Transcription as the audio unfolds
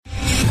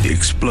The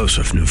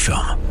explosive new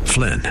film,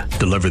 Flynn,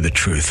 deliver the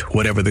truth,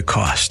 whatever the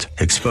cost,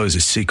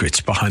 exposes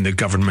secrets behind the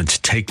government's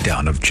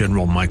takedown of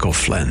General Michael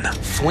Flynn.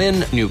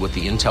 Flynn knew what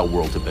the intel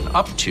world had been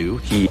up to.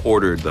 He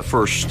ordered the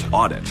first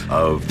audit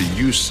of the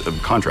use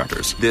of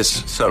contractors.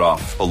 This set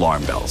off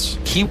alarm bells.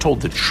 He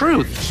told the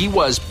truth. He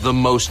was the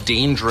most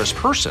dangerous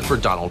person for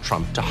Donald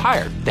Trump to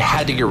hire. They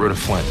had to get rid of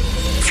Flynn.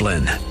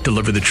 Flynn,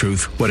 deliver the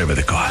truth, whatever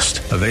the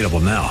cost. Available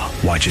now.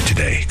 Watch it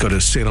today. Go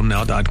to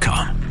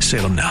salemnow.com.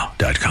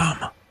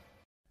 salemnow.com.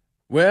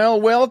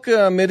 Well,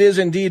 welcome. It is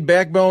indeed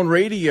Backbone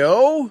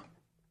Radio.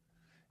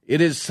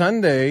 It is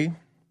Sunday.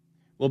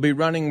 We'll be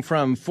running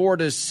from 4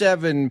 to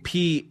 7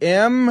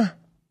 p.m.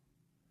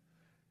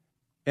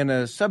 And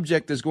a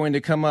subject is going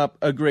to come up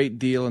a great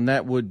deal, and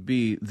that would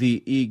be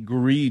the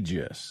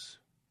egregious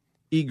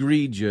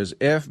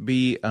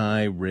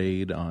FBI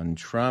raid on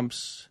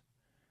Trump's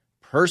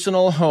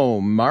personal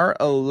home,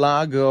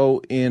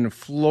 Mar-a-Lago in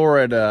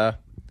Florida.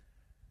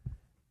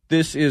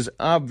 This is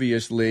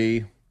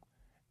obviously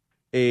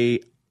an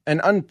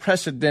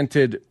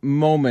unprecedented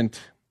moment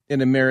in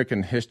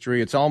American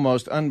history. It's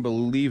almost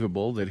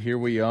unbelievable that here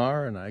we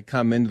are, and I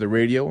come into the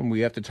radio, and we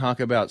have to talk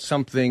about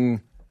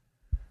something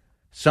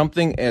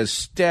as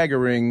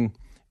staggering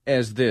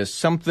as this,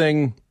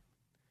 something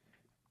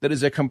that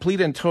is a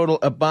complete and total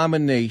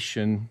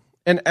abomination,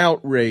 an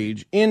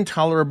outrage,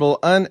 intolerable,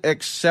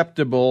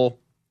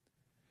 unacceptable,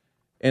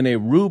 and a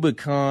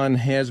Rubicon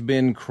has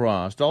been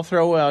crossed. I'll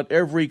throw out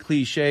every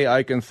cliche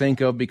I can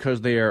think of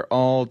because they are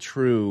all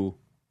true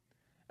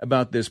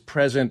about this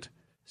present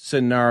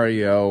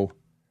scenario.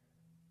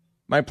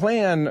 My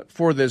plan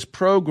for this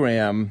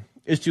program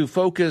is to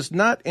focus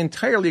not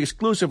entirely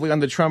exclusively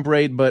on the Trump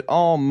raid, but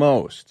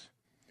almost.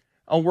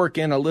 I'll work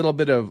in a little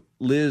bit of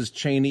Liz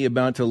Cheney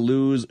about to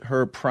lose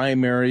her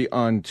primary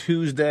on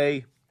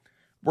Tuesday.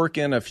 Work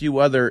in a few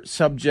other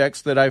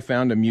subjects that I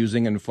found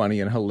amusing and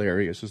funny and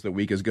hilarious as the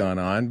week has gone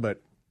on.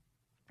 But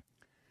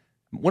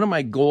one of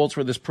my goals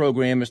for this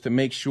program is to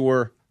make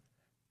sure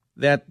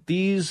that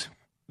these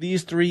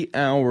 3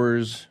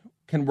 hours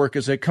can work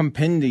as a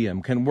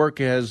compendium, can work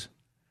as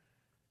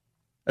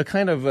a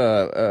kind of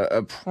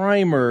a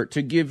primer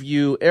to give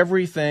you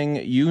everything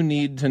you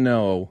need to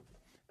know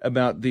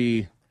about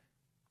the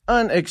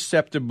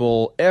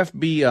unacceptable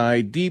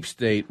FBI deep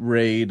state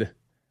raid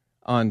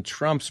on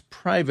Trump's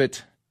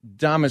private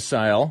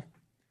domicile,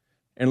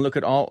 and look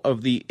at all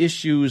of the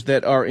issues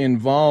that are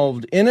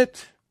involved in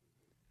it,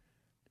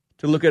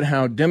 to look at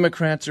how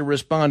Democrats are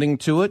responding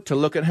to it, to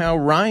look at how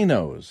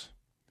rhinos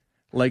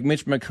like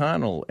Mitch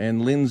McConnell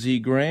and Lindsey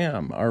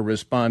Graham are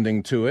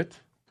responding to it.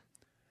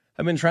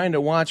 I've been trying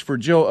to watch for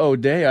Joe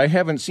O'Dea. I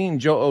haven't seen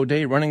Joe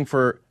O'Dea running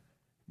for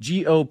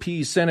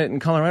GOP Senate in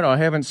Colorado. I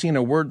haven't seen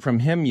a word from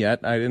him yet.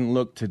 I didn't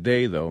look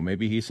today, though.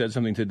 Maybe he said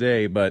something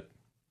today, but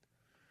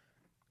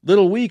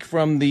little weak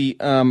from the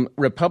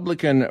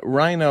Republican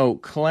rhino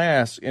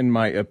class, in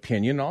my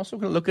opinion. Also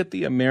going to look at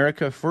the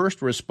America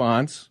First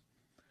response,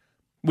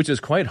 which is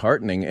quite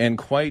heartening and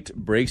quite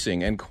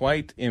bracing and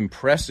quite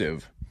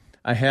impressive,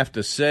 I have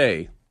to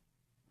say.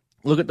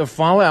 Look at the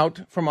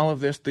fallout from all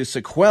of this, the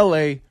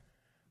sequelae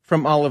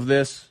from all of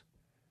this.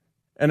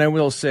 And I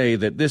will say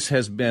that this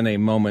has been a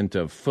moment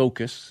of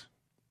focus.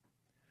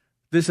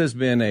 This has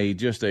been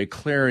just a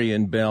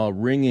clarion bell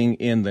ringing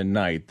in the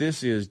night.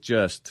 This is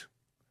just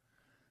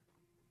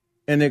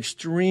an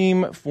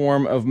extreme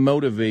form of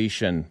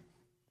motivation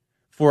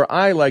for,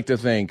 I like to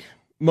think,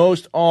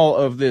 most all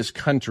of this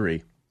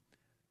country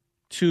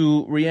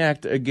to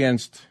react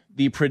against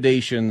the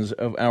predations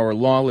of our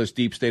lawless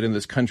deep state in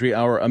this country,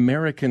 our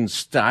American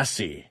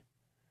Stasi.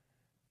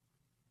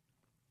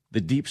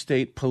 The deep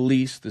state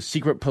police, the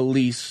secret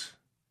police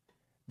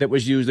that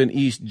was used in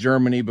East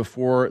Germany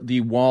before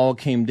the wall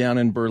came down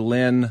in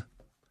Berlin.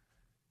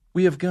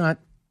 We have got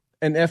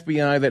an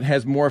FBI that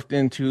has morphed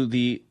into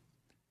the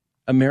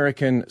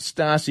American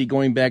Stasi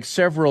going back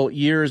several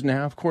years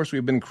now. Of course,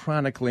 we've been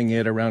chronicling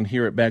it around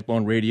here at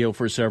Backbone Radio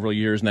for several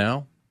years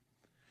now.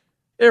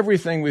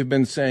 Everything we've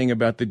been saying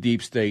about the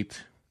deep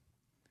state,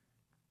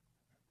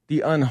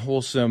 the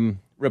unwholesome,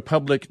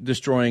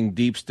 republic-destroying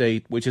deep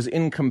state, which is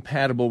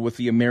incompatible with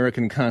the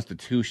American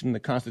Constitution, the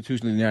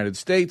Constitution of the United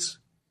States,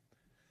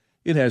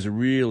 it has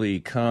really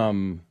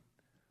come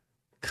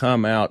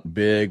out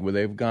big. Where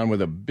they've gone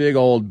with a big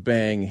old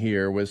bang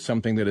here with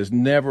something that has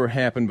never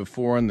happened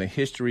before in the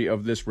history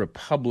of this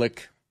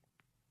republic.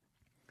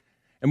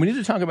 And we need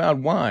to talk about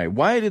why.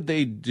 Why did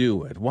they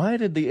do it? Why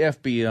did the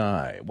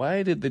FBI,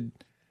 why did the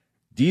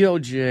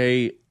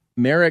DOJ,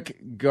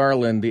 Merrick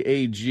Garland, the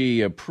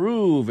AG,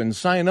 approve and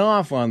sign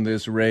off on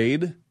this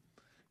raid?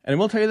 And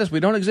we'll tell you this, we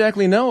don't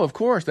exactly know, of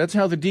course. That's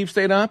how the deep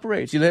state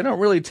operates. They don't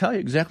really tell you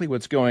exactly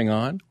what's going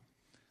on.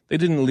 They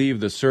didn't leave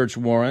the search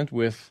warrant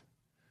with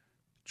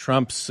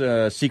Trump's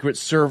Secret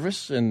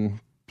Service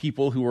and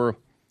people who were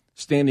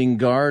standing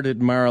guard at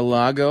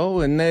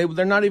Mar-a-Lago, and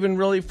they're not even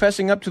really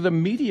fessing up to the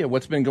media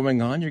what's been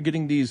going on. You're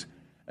getting these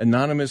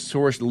anonymous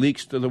source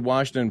leaks to the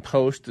Washington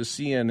Post, to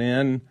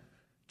CNN,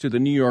 to the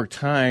New York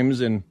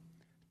Times, and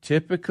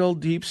typical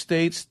deep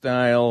state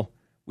style,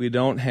 We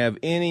don't have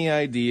any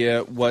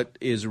idea what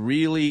is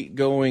really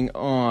going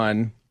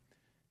on,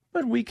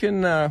 but we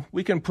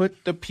can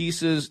put the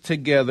pieces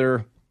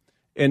together,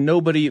 and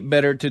nobody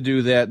better to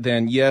do that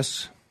than,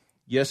 yes,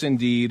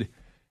 indeed,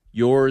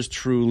 yours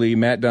truly,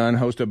 Matt Dunn,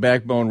 host of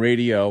Backbone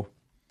Radio.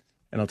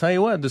 And I'll tell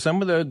you what,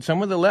 some of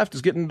the left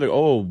is getting to,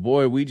 oh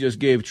boy, we just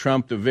gave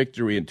Trump the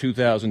victory in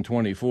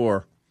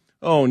 2024.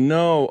 Oh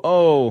no,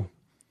 oh,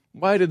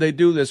 why did they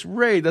do this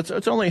raid?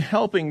 It's only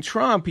helping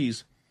Trump.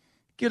 He's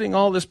getting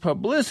all this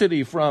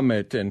publicity from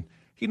it, and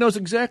he knows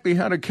exactly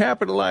how to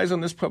capitalize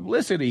on this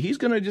publicity. He's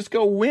going to just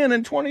go win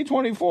in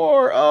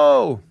 2024.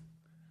 Oh,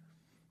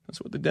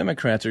 that's what the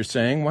Democrats are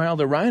saying, while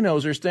the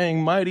rhinos are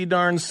staying mighty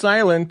darn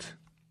silent.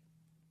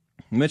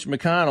 Mitch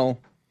McConnell,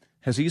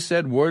 has he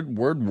said word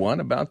one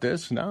about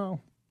this?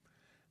 No.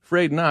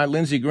 Afraid not.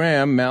 Lindsey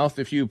Graham mouthed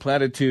a few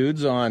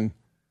platitudes on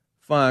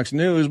Fox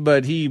News,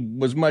 but he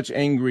was much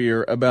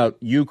angrier about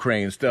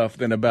Ukraine stuff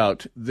than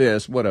about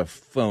this. What a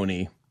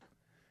phony.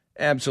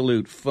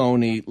 Absolute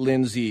phony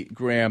Lindsey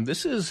Graham.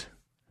 This is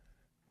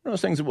one of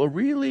those things that will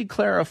really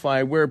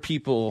clarify where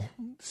people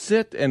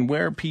sit and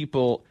where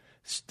people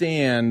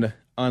stand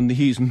on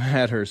these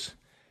matters.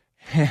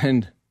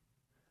 And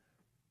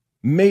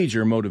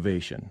major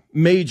motivation,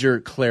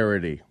 major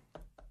clarity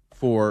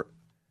for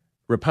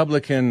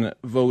Republican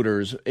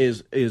voters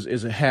is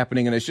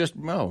happening. And it's just,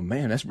 oh,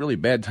 man, that's really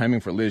bad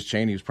timing for Liz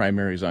Cheney's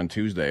primaries on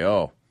Tuesday.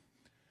 Oh,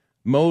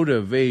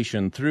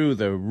 motivation through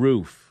the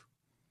roof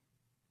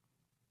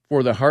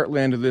for the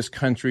heartland of this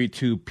country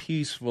to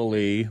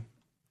peacefully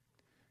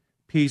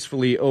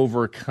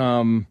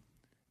overcome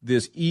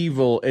this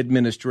evil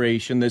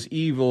administration, this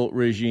evil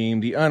regime.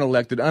 The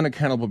unelected,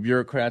 unaccountable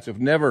bureaucrats have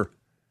never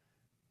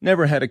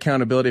had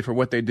accountability for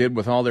what they did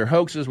with all their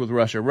hoaxes, with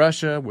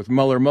Russia, with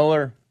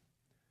Mueller.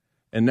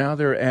 And now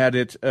they're at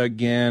it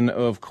again,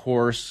 of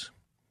course.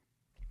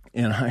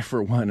 And I,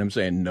 for one, am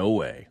saying, no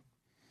way.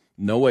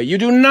 No way. You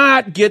do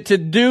not get to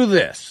do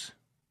this.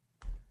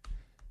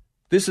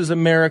 This is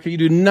America. You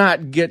do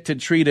not get to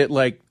treat it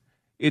like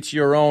it's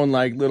your own,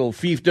 like, little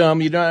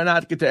fiefdom. You do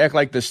not get to act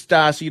like the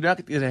Stasi. You do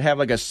not get to have,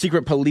 like, a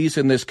secret police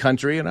in this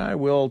country. And I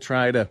will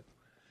try to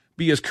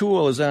be as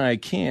cool as I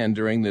can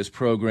during this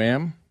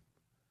program.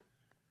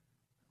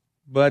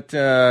 But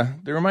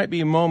there might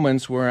be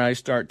moments where I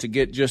start to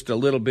get just a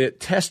little bit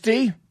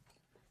testy,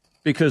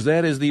 because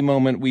that is the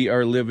moment we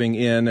are living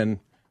in. And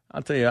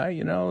I'll tell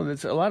you,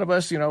 it's a lot of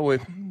us,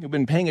 we've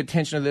been paying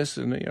attention to this,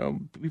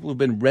 and, people have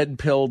been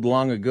red-pilled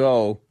long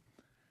ago.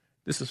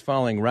 This is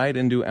falling right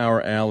into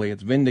our alley.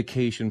 It's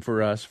vindication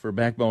for us, for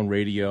Backbone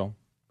Radio.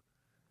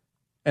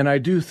 And I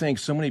do think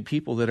so many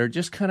people that are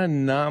just kind of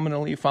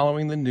nominally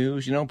following the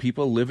news,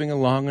 people living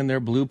along in their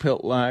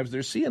blue-pill lives,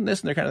 they're seeing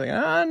this and they're kind of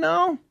thinking,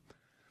 no,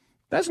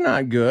 that's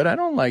not good. I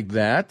don't like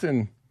that.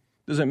 And it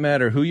doesn't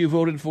matter who you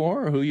voted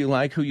for or who you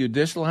like, who you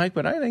dislike,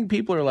 but I think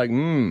people are like,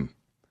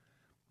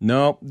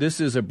 no, this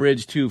is a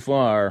bridge too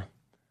far.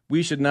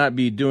 We should not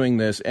be doing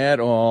this at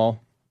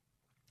all.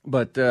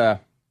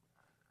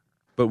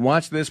 But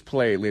watch this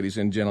play, ladies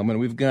and gentlemen.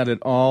 We've got it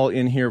all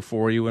in here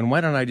for you. And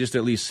why don't I just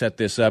at least set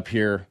this up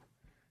here?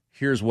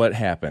 Here's what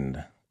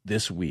happened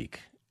this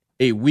week.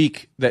 A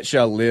week that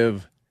shall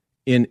live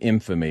in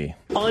infamy.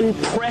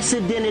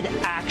 Unprecedented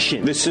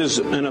action. This is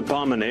an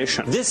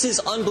abomination. This is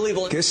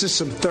unbelievable. This is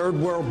some third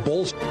world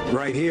bullshit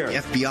right here. The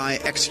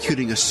FBI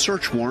executing a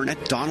search warrant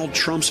at Donald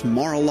Trump's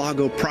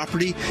Mar-a-Lago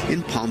property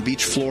in Palm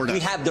Beach, Florida. We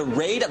have the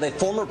raid of a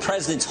former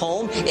president's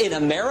home in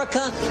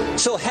America.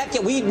 So heck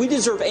yeah, we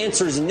deserve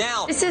answers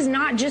now. This is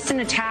not just an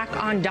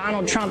attack on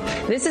Donald Trump.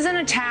 This is an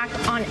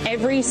attack on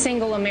every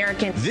single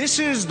American. This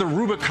is the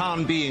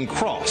Rubicon being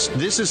crossed.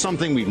 This is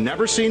something we've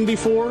never seen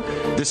before.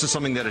 This is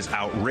something that is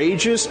outrageous.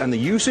 And the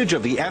usage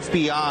of the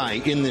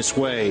FBI in this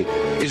way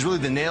is really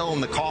the nail in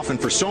the coffin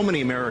for so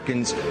many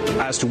Americans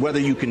as to whether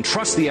you can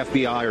trust the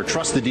FBI or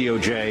trust the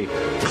DOJ,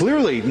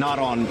 clearly not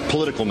on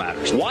political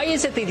matters. Why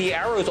is it that the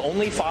arrows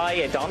only fly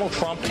at Donald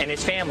Trump and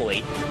his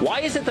family?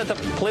 Why is it that the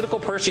political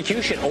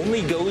persecution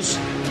only goes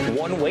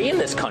one way in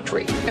this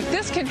country? If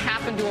this can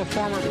happen to a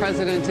former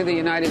president of the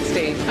United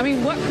States,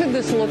 what could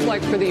this look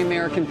like for the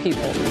American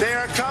people? They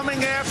are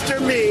coming after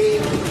me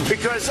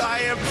because I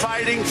am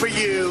fighting for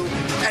you,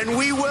 and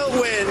we will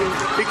win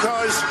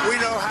because we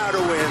know how to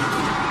win.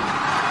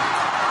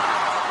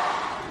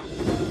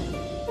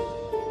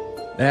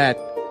 That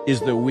is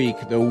the week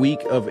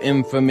of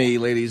infamy,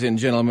 ladies and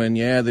gentlemen.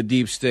 Yeah, the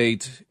deep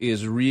state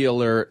is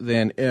realer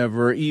than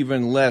ever.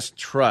 Even less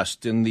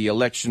trust in the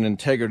election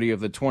integrity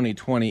of the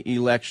 2020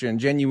 election.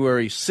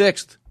 January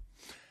 6th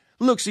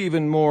looks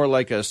even more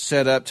like a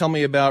setup. Tell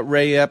me about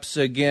Ray Epps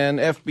again.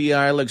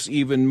 FBI looks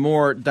even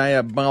more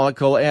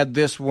diabolical. Add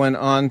this one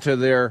onto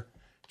their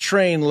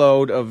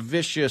trainload of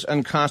vicious,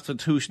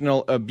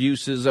 unconstitutional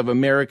abuses of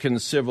American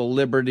civil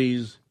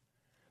liberties.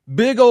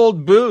 Big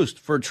old boost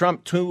for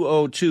Trump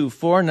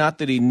 2024. Not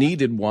that he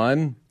needed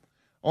one.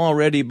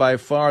 Already by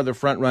far the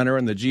front runner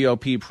in the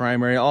GOP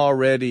primary.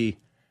 Already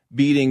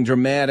beating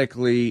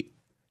dramatically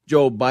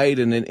Joe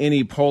Biden in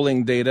any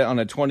polling data on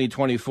a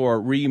 2024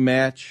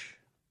 rematch.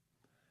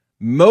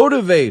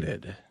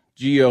 motivated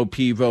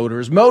GOP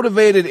voters,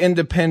 motivated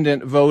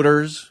independent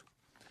voters.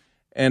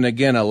 And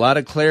again, a lot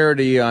of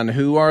clarity on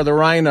who are the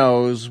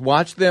rhinos.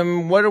 Watch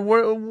them.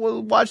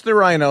 Watch the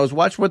rhinos.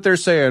 Watch what they're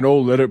saying. Oh,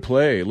 let it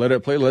play. Let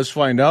it play. Let's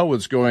find out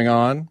what's going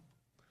on.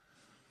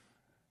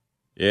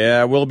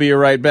 Yeah, we'll be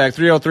right back.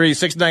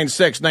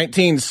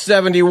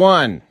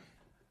 303-696-1971.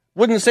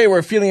 Wouldn't say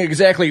we're feeling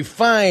exactly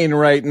fine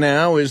right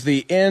now is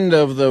the end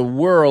of the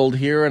world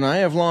here, and I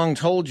have long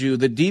told you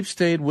the deep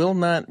state will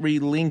not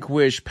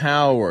relinquish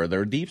power.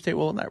 Their deep state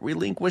will not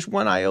relinquish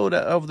one iota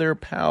of their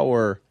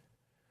power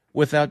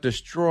without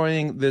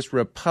destroying this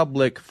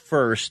republic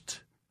first.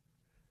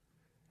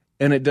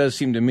 And it does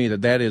seem to me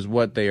that that is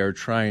what they are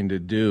trying to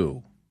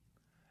do.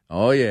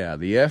 Oh, yeah,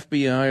 the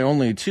FBI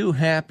only too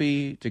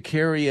happy to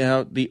carry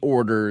out the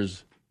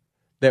orders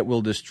that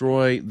will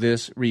destroy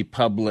this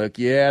republic.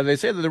 Yeah, they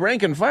say that the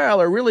rank and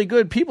file are really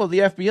good people at the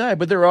FBI,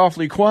 but they're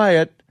awfully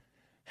quiet.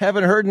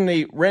 Haven't heard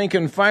any rank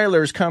and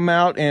filers come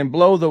out and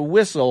blow the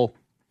whistle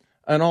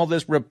on all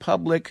this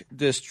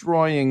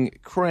republic-destroying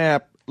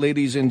crap,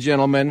 ladies and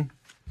gentlemen.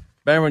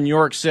 Baron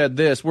York said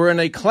this: we're in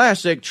a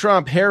classic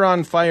Trump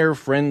hair-on-fire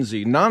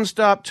frenzy.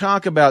 Nonstop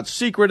talk about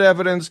secret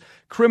evidence,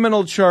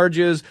 criminal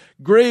charges,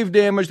 grave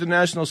damage to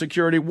national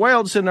security,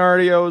 wild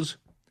scenarios,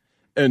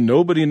 and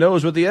nobody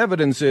knows what the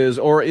evidence is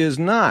or is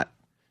not.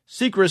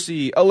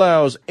 Secrecy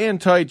allows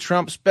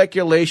anti-Trump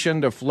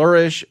speculation to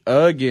flourish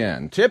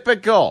again.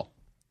 Typical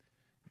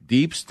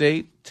deep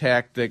state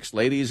tactics,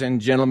 ladies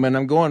and gentlemen.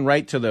 I'm going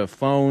right to the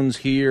phones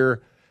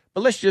here, but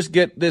let's just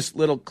get this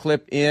little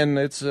clip in.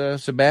 It's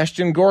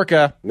Sebastian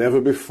Gorka. Never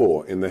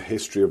before in the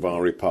history of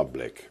our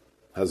republic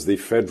has the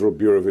Federal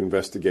Bureau of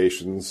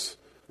Investigations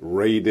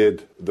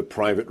raided the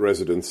private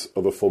residence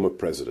of a former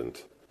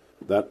president.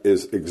 That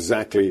is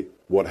exactly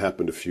what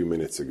happened a few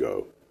minutes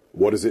ago.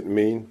 What does it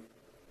mean?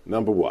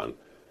 Number one,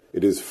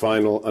 it is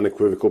final,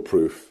 unequivocal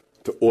proof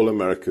to all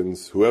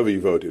Americans, whoever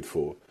you voted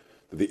for,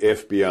 that the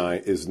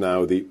FBI is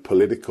now the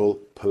political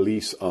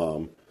police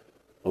arm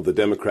of the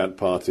Democrat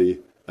Party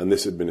and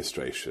this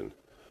administration.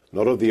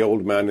 Not of the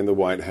old man in the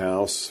White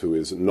House, who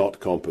is not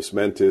compos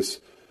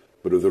mentis,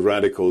 but of the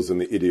radicals and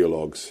the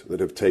ideologues that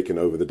have taken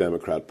over the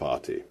Democrat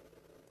Party.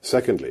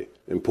 Secondly,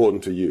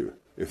 important to you,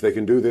 if they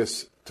can do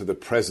this to the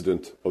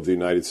President of the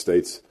United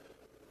States,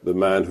 the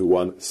man who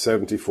won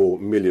 74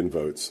 million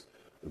votes,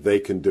 they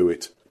can do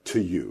it to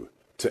you,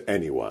 to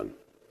anyone.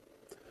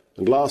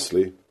 And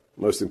lastly,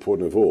 most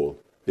important of all,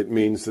 it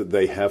means that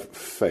they have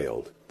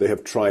failed. They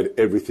have tried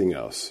everything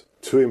else.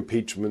 2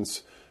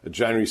 impeachments, a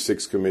January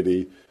 6th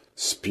committee,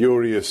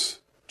 spurious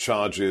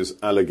charges,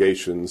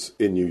 allegations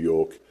in New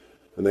York,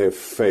 and they have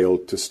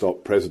failed to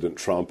stop President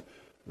Trump.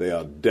 They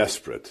are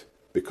desperate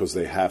because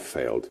they have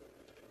failed.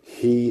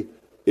 He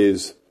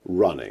is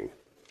running.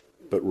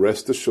 But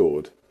rest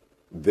assured,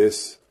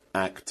 this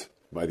act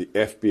by the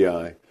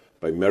FBI,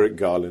 by Merrick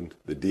Garland,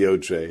 the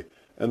DOJ,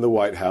 and the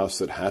White House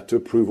that had to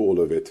approve all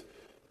of it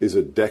is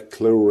a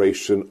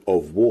declaration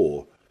of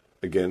war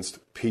against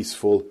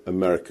peaceful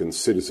American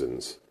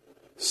citizens.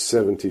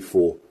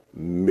 74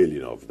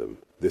 million of them.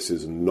 This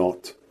is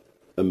not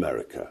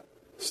America.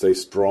 Stay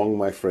strong,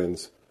 my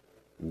friends.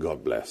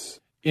 God bless.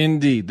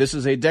 Indeed, this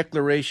is a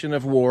declaration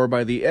of war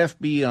by the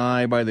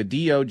FBI, by the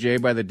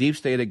DOJ, by the deep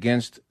state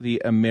against the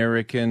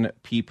American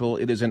people.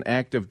 It is an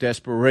act of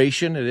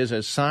desperation. It is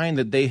a sign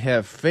that they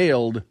have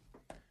failed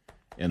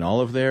in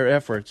all of their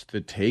efforts to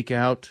take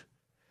out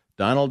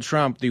Donald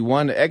Trump, the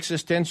one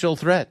existential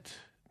threat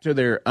to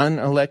their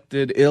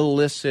unelected,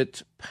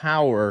 illicit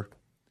power.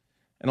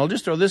 And I'll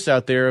just throw this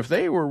out there. If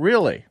they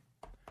really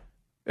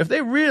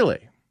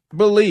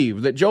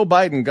believe that Joe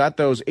Biden got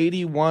those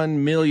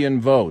 81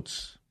 million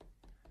votes,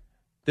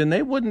 then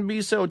they wouldn't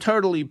be so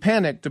totally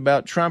panicked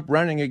about Trump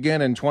running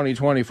again in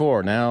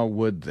 2024. Now,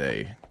 would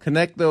they?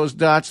 Connect those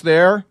dots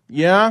there?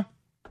 Yeah?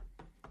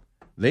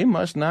 They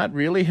must not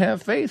really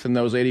have faith in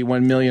those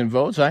 81 million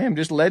votes. I am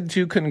just led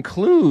to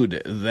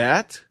conclude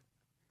that.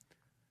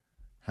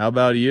 How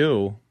about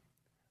you?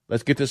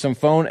 Let's get to some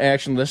phone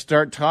action. Let's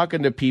start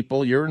talking to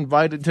people. You're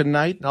invited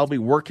tonight. I'll be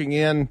working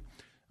in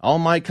all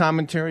my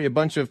commentary, a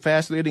bunch of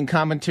fascinating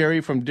commentary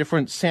from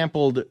different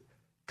sampled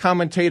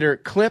commentator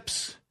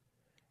clips,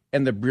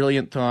 and the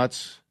brilliant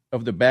thoughts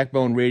of the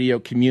Backbone Radio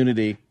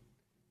community.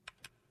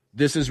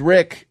 This is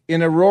Rick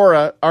in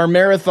Aurora, our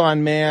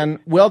marathon man.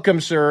 Welcome,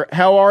 sir.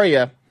 How are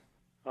you?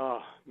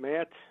 Oh,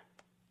 Matt,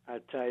 I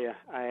tell you,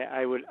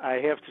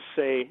 I have to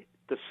say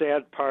the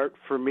sad part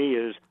for me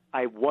is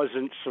I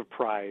wasn't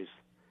surprised.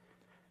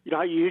 You know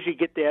how you usually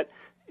get that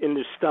in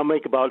the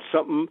stomach about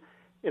something,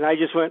 and I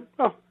just went,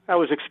 oh, I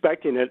was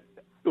expecting it.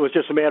 It was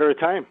just a matter of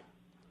time.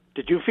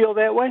 Did you feel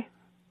that way?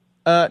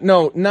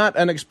 No, not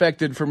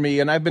unexpected for me,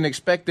 and I've been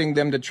expecting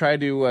them to try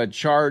to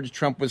charge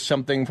Trump with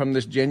something from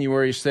this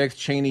January 6th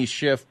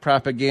Cheney-Schiff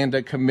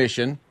propaganda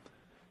commission,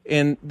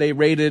 and they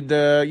raided,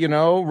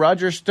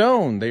 Roger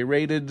Stone. They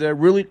raided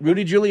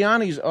Rudy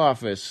Giuliani's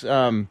office.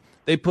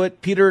 They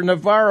put Peter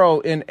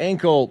Navarro in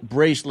ankle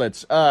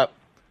bracelets.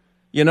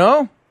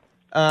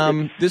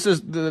 This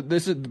is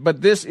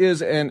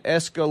an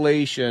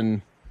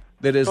escalation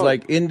that is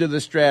like into the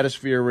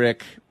stratosphere,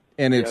 Rick,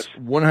 and it's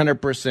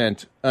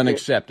 100%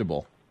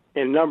 unacceptable.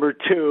 And number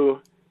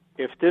two,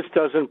 if this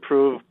doesn't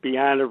prove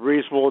beyond a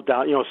reasonable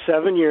doubt,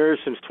 7 years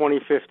since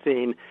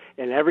 2015,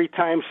 and every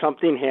time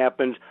something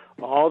happens,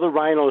 all the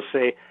rhinos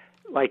say,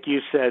 like you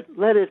said,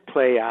 let it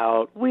play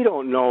out. We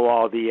don't know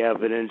all the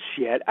evidence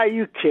yet. Are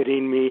you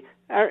kidding me?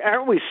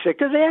 Aren't we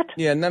sick of that?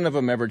 Yeah, none of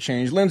them ever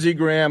changed. Lindsey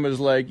Graham is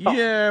like,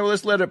 well,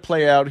 let's let it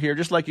play out here.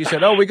 Just like you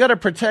said, we got to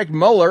protect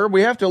Mueller.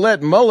 We have to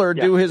let Mueller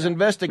do his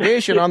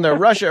investigation on the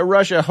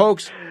Russia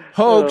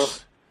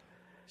hoax.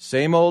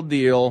 Same old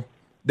deal.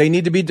 They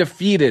need to be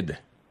defeated,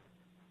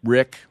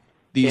 Rick,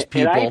 these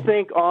people. And I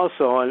think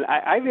also, and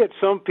I've had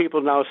some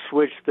people now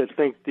switch that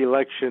think the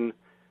election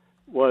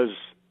was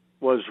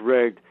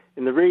rigged.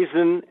 And the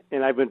reason,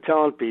 and I've been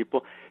telling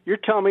people, you're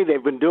telling me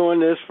they've been doing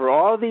this for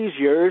all these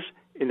years,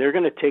 and they're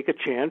going to take a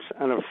chance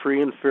on a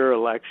free and fair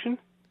election?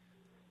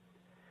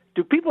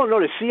 Do people know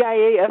the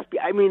CIA,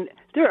 FBI? I mean,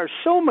 there are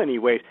so many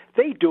ways.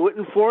 They do it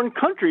in foreign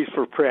countries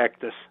for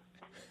practice.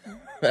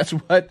 That's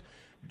what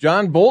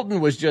John Bolton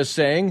was just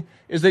saying,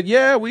 is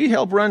that, we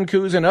help run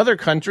coups in other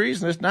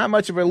countries, and it's not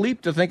much of a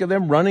leap to think of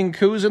them running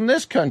coups in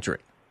this country.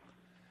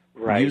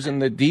 Right. Using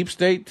the deep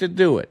state to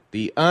do it.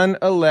 The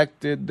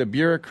unelected, the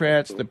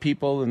bureaucrats, the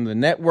people in the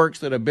networks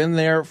that have been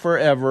there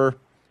forever,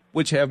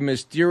 which have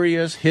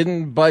mysterious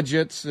hidden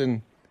budgets,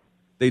 and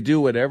they do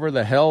whatever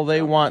the hell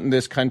they want in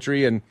this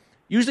country. And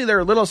usually they're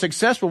a little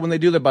successful when they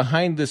do the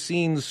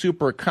behind-the-scenes,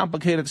 super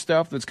complicated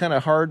stuff that's kind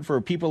of hard for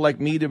people like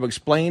me to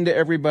explain to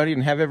everybody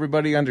and have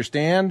everybody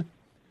understand.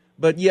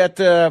 But yet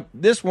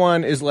this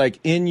one is like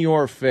in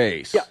your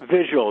face. Yeah,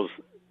 visuals.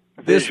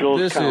 This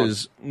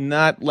is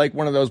not like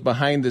one of those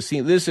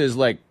behind-the-scenes. This is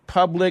like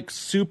public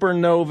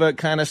supernova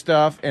kind of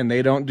stuff, and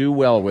they don't do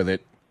well with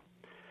it.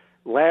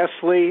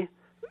 Lastly,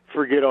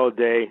 forget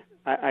O'Day.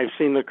 I've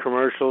seen the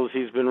commercials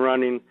he's been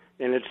running,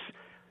 and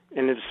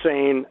it's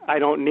saying, I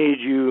don't need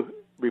you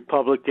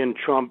Republican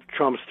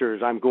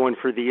Trumpsters. I'm going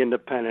for the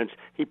independents.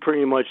 He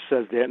pretty much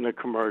says that in the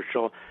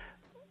commercial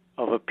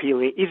of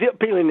appealing. He's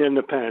appealing to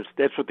independents.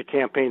 That's what the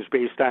campaign's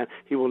based on.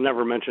 He will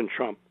never mention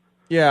Trump.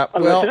 Yeah,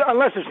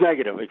 unless it's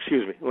negative,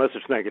 excuse me. Unless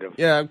it's negative.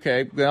 Yeah,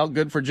 okay. Well,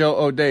 good for Joe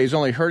O'Day. He's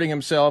only hurting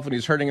himself, and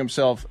he's hurting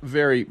himself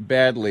very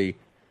badly.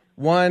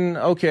 One,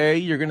 okay,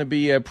 you're going to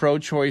be a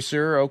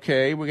pro-choicer.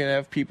 Okay, we're going to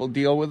have people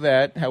deal with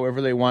that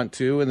however they want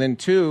to. And then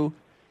two,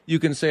 you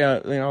can say,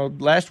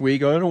 last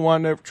week, I don't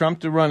want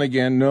Trump to run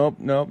again. Nope,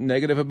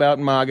 negative about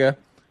MAGA.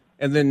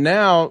 And then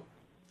now,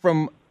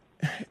 from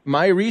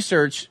my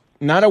research,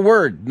 not a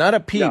word, not a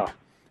peep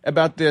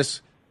about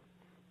this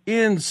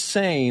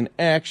insane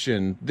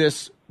action,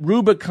 this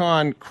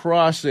Rubicon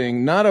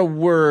crossing, not a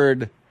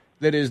word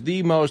that is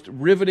the most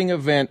riveting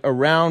event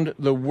around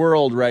the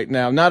world right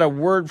now. Not a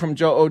word from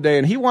Joe O'Day,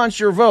 and he wants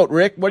your vote,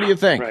 Rick. What do you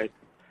think? Right.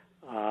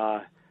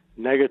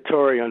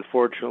 Negatory,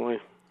 unfortunately.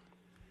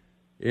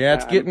 Yeah,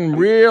 it's getting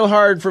real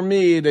hard for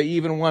me to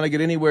even want to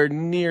get anywhere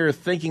near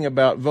thinking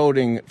about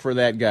voting for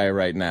that guy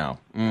right now.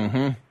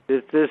 Mm-hmm.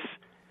 This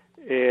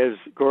is,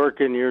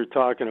 Gorkin, you're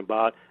talking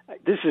about,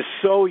 this is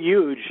so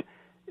huge,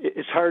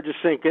 it's hard to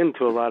sink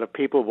into a lot of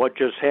people what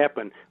just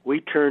happened.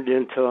 We turned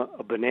into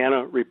a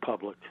banana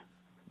republic.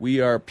 We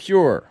are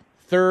pure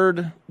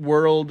third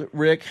world,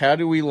 Rick. How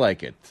do we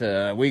like it?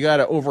 We got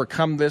to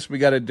overcome this. We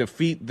got to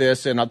defeat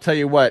this. And I'll tell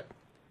you what,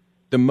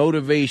 the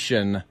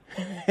motivation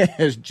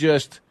has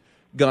just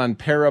gone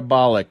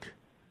parabolic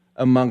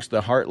amongst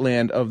the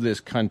heartland of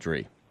this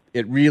country.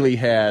 It really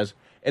has.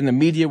 And the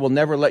media will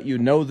never let you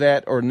know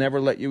that or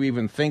never let you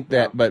even think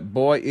that. But,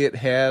 boy, it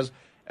has.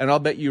 And I'll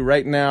bet you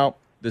right now,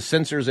 the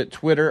censors at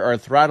Twitter are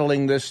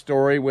throttling this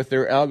story with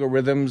their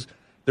algorithms.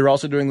 They're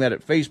also doing that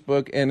at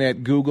Facebook and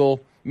at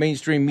Google,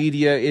 mainstream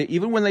media.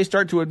 Even when they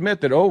start to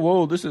admit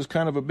that, this is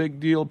kind of a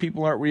big deal,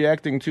 people aren't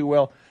reacting too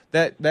well,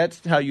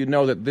 that's how you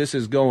know that this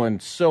is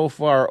going so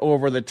far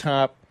over the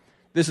top.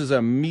 This is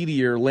a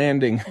meteor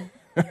landing,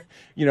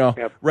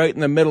 right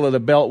in the middle of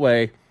the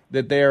Beltway,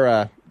 that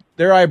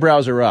their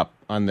eyebrows are up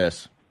on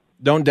this.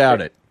 Don't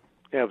doubt it.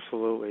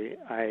 Absolutely.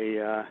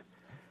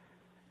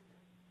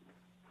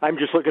 I'm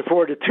just looking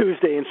forward to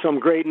Tuesday and some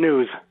great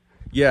news.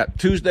 Yeah,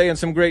 Tuesday and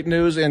some great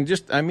news. And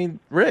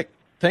Rick,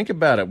 think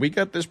about it. We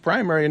got this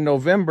primary in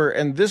November,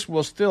 and this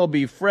will still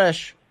be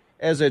fresh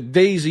as a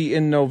daisy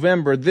in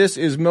November. This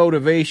is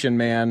motivation,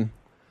 man.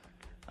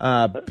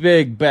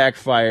 Big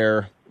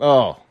backfire.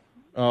 Oh,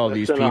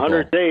 these people.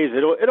 100 days.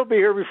 It'll be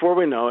here before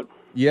we know it.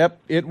 Yep,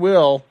 it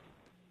will.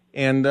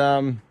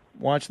 And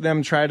watch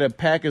them try to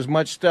pack as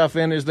much stuff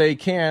in as they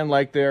can,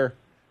 like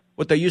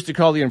what they used to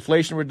call the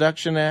Inflation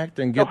Reduction Act,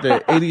 and get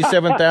the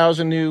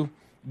 87,000 new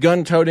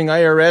gun-toting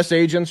IRS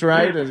agents,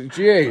 right?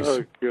 Jeez.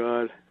 Oh,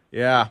 God.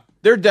 Yeah,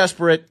 they're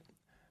desperate.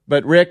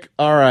 But, Rick,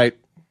 all right,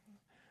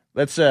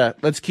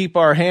 let's keep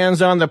our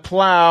hands on the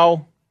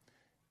plow.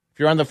 If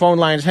you're on the phone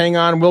lines, hang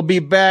on. We'll be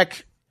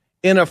back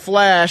in a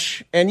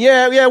flash. And,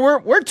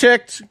 we're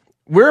ticked.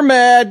 We're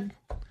mad.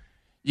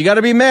 You got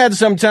to be mad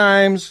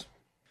sometimes.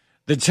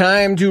 The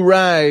time to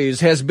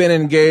rise has been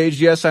engaged.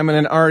 Yes, I'm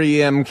in an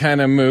REM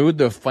kind of mood,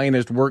 the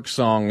finest work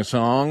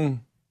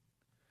song.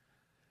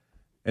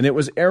 And it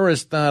was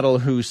Aristotle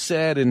who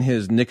said in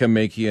his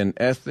Nicomachean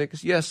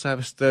Ethics, yes,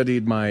 I've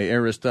studied my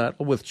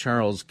Aristotle with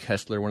Charles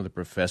Kessler, one of the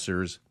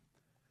professors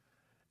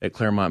at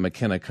Claremont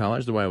McKenna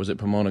College, though I was at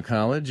Pomona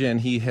College,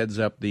 and he heads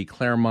up the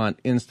Claremont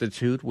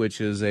Institute,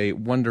 which is a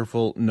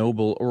wonderful,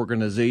 noble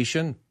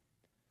organization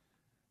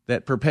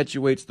that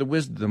perpetuates the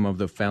wisdom of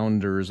the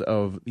founders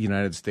of the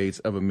United States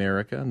of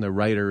America and the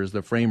writers,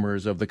 the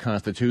framers of the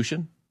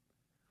Constitution.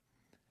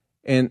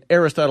 And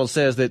Aristotle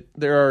says that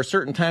there are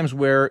certain times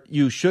where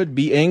you should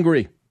be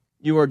angry.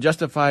 You are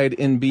justified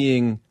in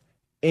being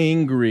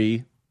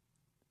angry,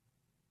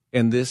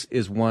 and this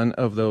is one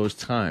of those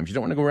times. You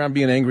don't want to go around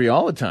being angry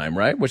all the time,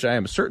 right? Which I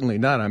am certainly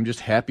not. I'm just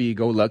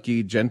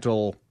happy-go-lucky,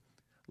 gentle,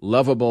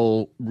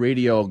 lovable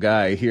radio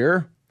guy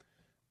here.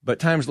 But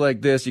times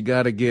like this, you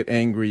got to get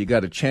angry. You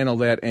got to channel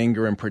that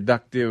anger in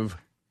productive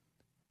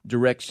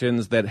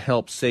directions that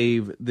help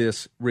save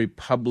this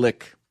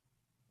republic.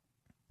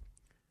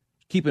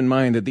 Keep in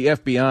mind that the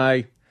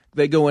FBI,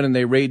 they go in and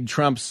they raid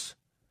Trump's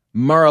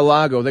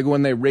Mar-a-Lago. They go in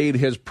and they raid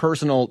his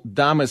personal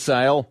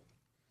domicile.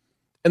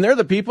 And they're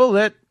the people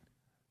that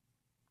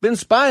been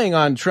spying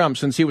on Trump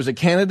since he was a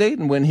candidate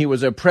and when he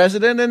was a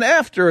president and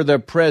after the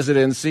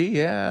presidency.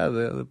 Yeah,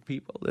 the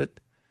people that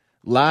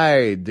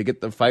lied to get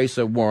the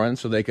FISA warrant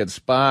so they could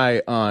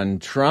spy on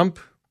Trump,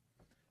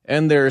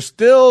 and they're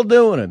still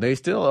doing it. They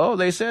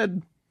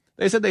said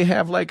they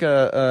have like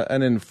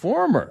an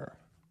informer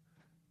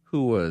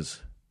who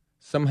was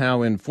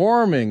somehow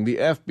informing the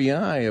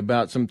FBI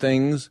about some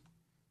things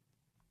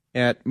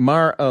at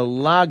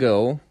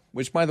Mar-a-Lago,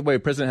 which, by the way,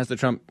 President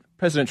Trump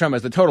has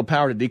the total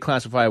power to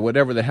declassify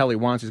whatever the hell he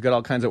wants. He's got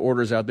all kinds of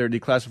orders out there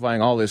declassifying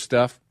all this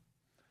stuff.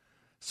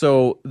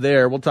 So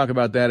we'll talk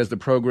about that as the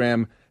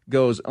program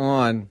goes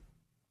on.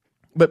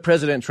 But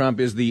President Trump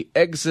is the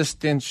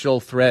existential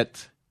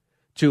threat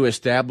to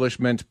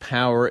establishment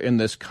power in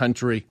this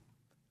country,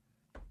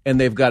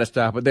 and they've got to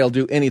stop it. They'll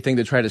do anything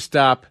to try to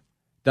stop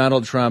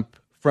Donald Trump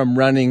from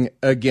running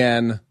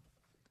again.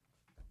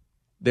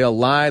 They'll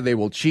lie, they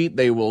will cheat,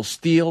 they will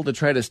steal to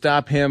try to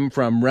stop him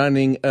from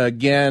running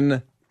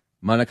again.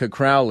 Monica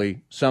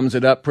Crowley sums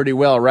it up pretty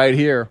well right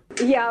here.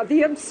 Yeah,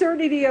 the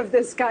absurdity of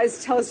this,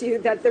 guys, tells you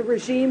that the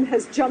regime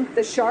has jumped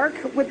the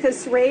shark with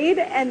this raid,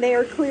 and they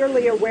are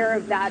clearly aware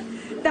of that.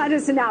 That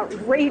is an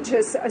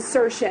outrageous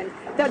assertion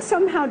that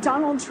somehow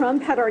Donald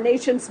Trump had our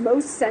nation's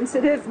most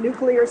sensitive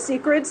nuclear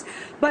secrets,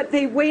 but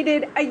they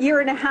waited a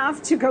year and a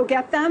half to go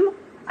get them.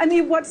 I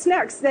mean, what's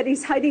next? That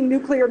he's hiding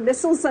nuclear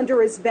missiles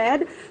under his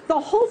bed? The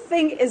whole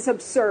thing is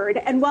absurd.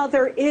 And while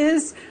there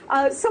is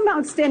some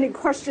outstanding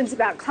questions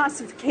about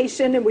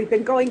classification, and we've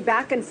been going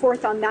back and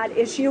forth on that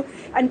issue,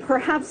 and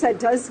perhaps that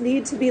does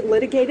need to be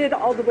litigated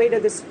all the way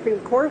to the Supreme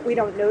Court. We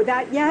don't know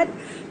that yet.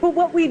 But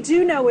what we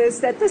do know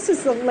is that this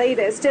is the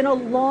latest in a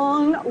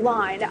long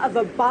line of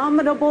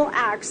abominable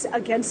acts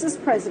against this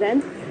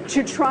president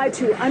to try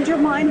to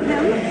undermine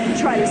him,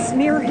 try to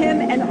smear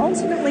him, and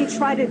ultimately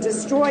try to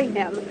destroy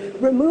him,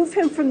 remove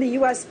him from the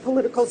U.S.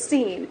 political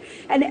scene.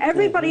 And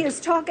everybody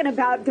is talking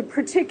about the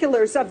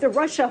particulars of the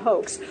Russia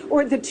hoax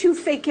or the 2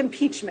 fake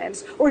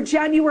impeachments or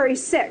January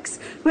 6th,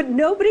 but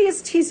nobody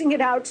is teasing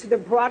it out to the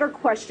broader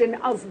question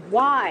of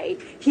why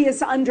he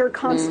is under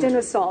constant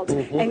assault.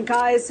 And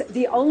guys,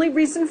 the only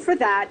reason for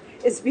that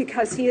is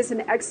because he is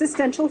an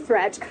existential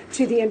threat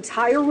to the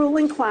entire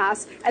ruling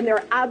class and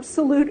their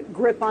absolute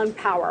grip on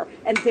power,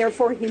 and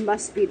therefore he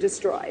must be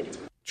destroyed.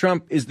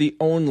 Trump is the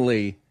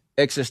only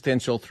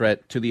existential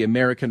threat to the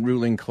American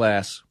ruling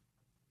class.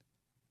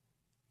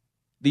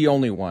 The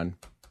only one.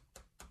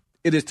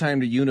 It is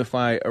time to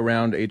unify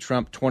around a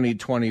Trump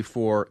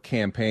 2024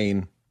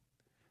 campaign.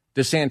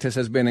 DeSantis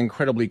has been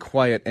incredibly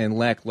quiet and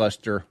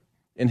lackluster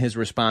in his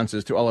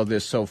responses to all of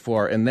this so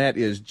far, and that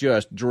is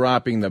just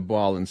dropping the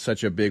ball in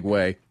such a big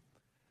way.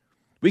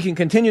 We can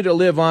continue to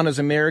live on as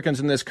Americans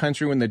in this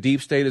country when the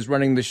deep state is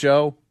running the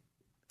show,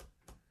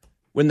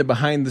 when the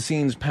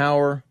behind-the-scenes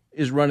power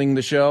is running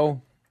the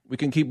show. We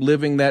can keep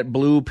living that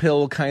blue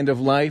pill kind of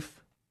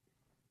life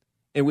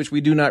in which we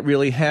do not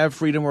really have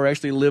freedom. We're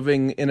actually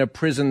living in a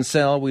prison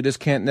cell. We just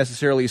can't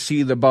necessarily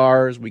see the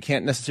bars. We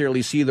can't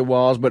necessarily see the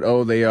walls, but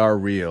oh, they are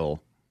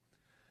real.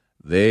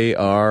 They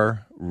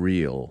are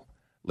real.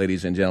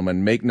 Ladies and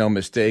gentlemen, make no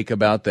mistake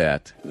about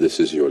that. This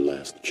is your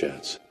last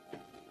chance.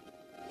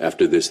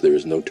 After this, there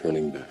is no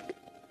turning back.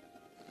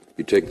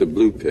 You take the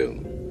blue pill.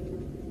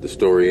 The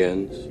story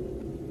ends.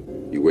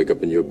 You wake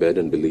up in your bed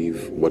and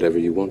believe whatever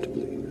you want to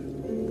believe.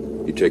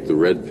 You take the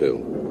red pill,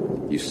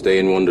 you stay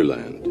in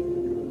Wonderland,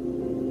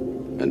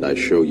 and I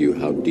show you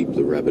how deep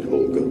the rabbit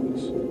hole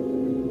goes.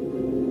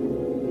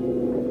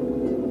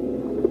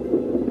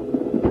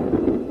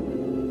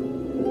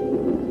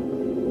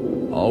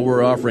 All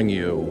we're offering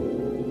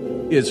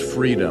you is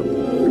freedom.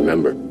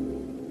 Remember,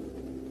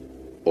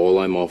 all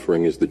I'm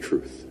offering is the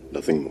truth,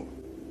 nothing more.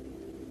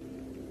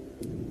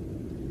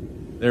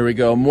 There we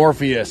go,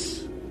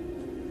 Morpheus,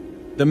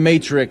 The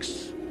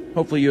Matrix.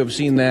 Hopefully you have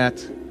seen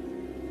that.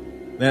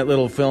 That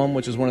little film,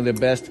 which is one of the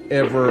best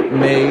ever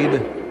made.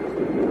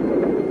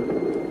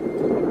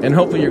 And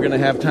hopefully you're going to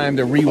have time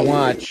to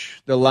rewatch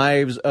The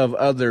Lives of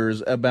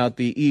Others about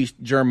the East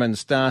German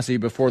Stasi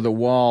before the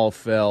wall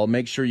fell.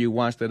 Make sure you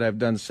watch that. I've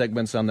done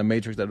segments on The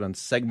Matrix. I've done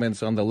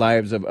segments on The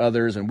Lives of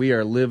Others, and we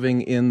are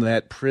living in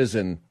that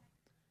prison.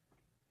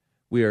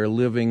 We are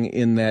living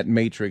in that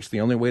matrix.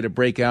 The only way to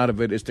break out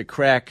of it is to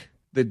crack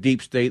the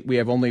deep state. We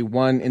have only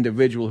one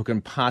individual who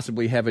can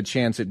possibly have a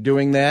chance at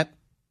doing that.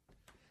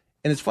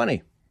 And it's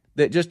funny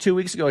that just 2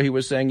 weeks ago he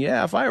was saying,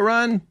 yeah, if I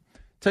run,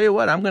 tell you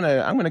what, I'm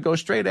gonna go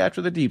straight after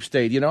the deep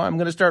state. I'm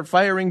going to start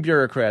firing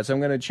bureaucrats. I'm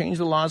going to change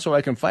the law so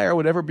I can fire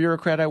whatever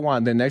bureaucrat I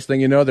want. The next thing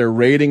you know, they're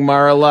raiding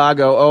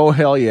Mar-a-Lago. Oh,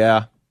 hell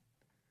yeah.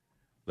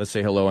 Let's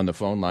say hello on the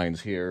phone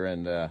lines here.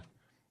 And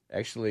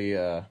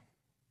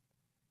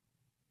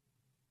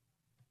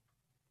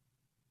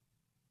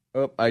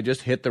I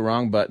just hit the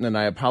wrong button, and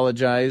I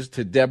apologize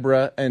to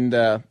Deborah.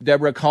 And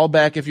Deborah, call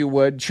back if you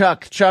would.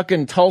 Chuck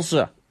in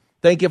Tulsa.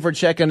 Thank you for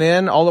checking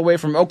in all the way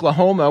from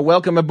Oklahoma.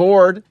 Welcome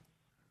aboard.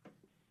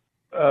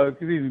 Good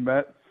evening,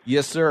 Matt.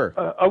 Yes, sir.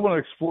 I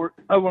want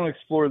to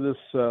explore this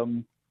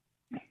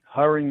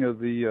hiring of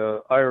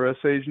the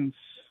IRS agents.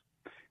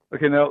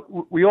 Okay, now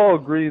we all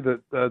agree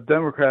that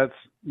Democrats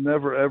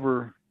never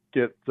ever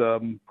get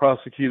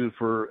prosecuted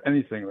for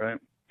anything,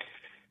 right?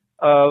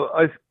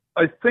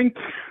 I think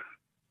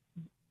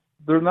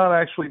they're not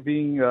actually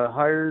being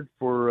hired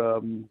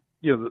for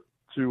to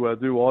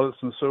do audits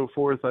and so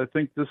forth. I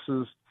think this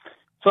is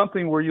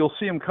something where you'll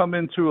see them come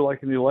into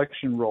like an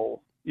election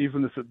role,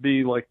 even if it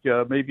be like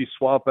maybe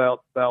swap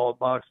out ballot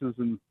boxes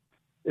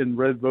in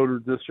red voter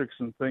districts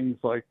and things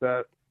like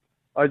that.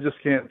 I just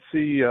can't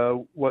see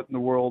what in the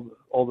world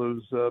all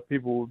those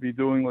people would be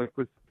doing, like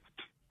with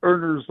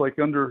earners like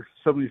under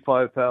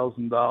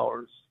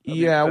 $75,000.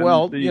 Yeah,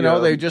 well,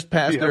 they just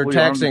passed their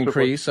tax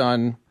increase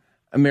on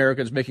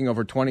Americans making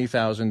over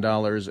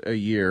 $20,000 a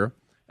year.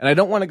 And I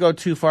don't want to go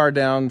too far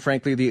down,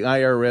 frankly, the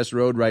IRS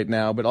road right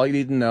now, but all you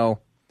need to know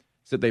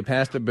is that they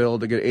passed a bill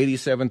to get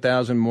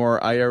 87,000 more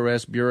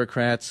IRS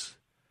bureaucrats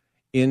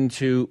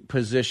into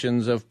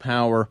positions of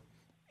power.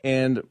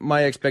 And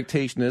my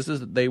expectation is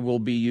that they will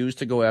be used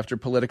to go after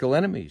political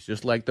enemies,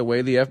 just like the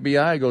way the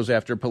FBI goes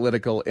after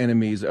political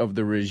enemies of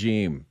the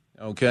regime.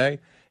 Okay?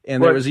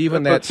 And there was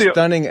even that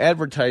stunning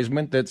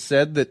advertisement that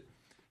said that,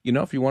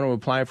 if you want to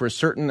apply for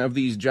certain of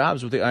these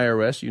jobs with the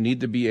IRS, you need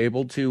to be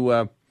able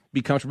to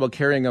be comfortable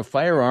carrying a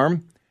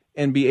firearm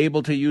and be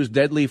able to use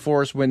deadly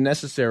force when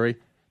necessary.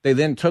 They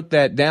then took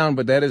that down,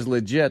 but that is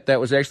legit. That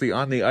was actually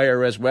on the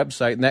IRS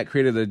website, and that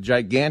created a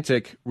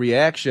gigantic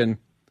reaction.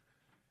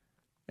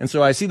 And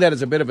so I see that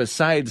as a bit of a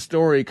side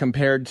story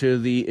compared to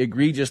the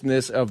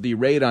egregiousness of the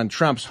raid on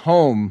Trump's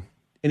home.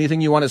 Anything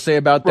you want to say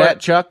about that,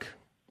 Chuck?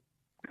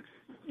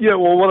 Yeah,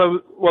 well,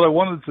 what I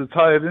wanted to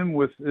tie it in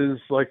with is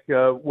like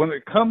when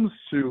it comes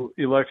to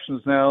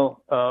elections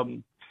now,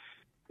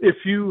 if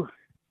you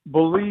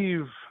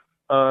believe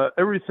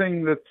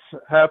everything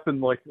that's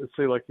happened, like let's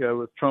say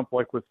with Trump,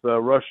 like with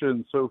Russia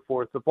and so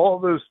forth, if all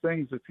those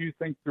things, if you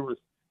think there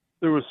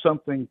was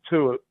something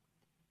to it,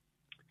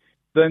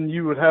 then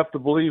you would have to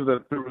believe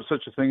that there was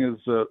such a thing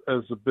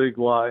as a big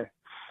lie,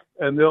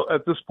 and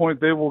at this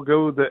point they will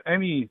go to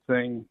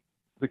anything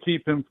to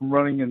keep him from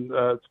running in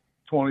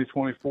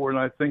 2024, and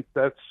I think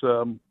that's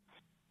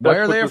why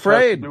are they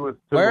afraid?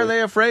 Why are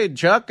they afraid,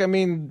 Chuck? I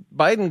mean,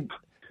 Biden.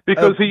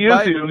 Because he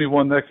is the only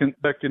one that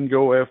can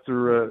go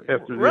after the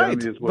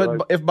enemy as well.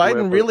 But if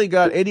Biden really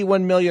got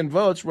 81 million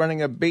votes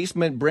running a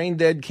basement brain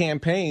dead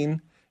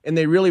campaign, and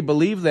they really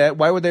believe that,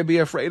 why would they be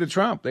afraid of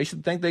Trump? They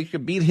should think they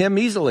could beat him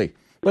easily.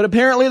 But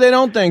apparently they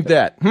don't think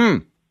that.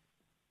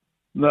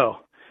 No.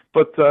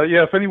 But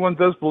if anyone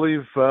does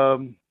believe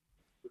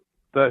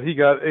that he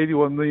got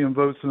 81 million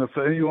votes, and if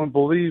anyone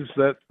believes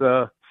that,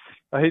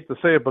 I hate to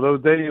say it, but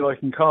O'Day,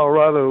 like in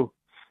Colorado,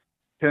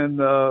 can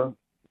stir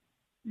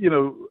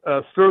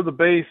the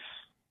base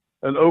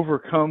and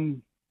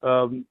overcome,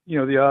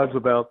 the odds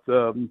about,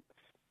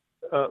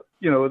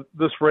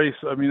 this race.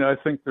 I mean, I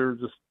think they're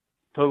just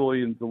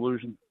totally in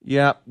delusion.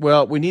 Yeah,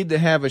 well, we need to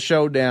have a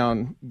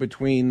showdown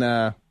between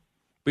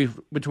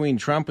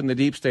Trump and the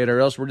deep state, or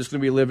else we're just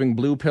going to be living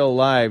blue pill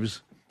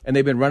lives. And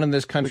they've been running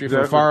this country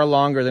for far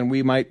longer than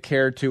we might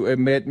care to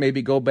admit.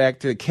 Maybe go back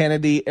to the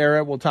Kennedy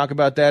era. We'll talk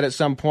about that at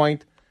some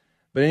point.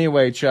 But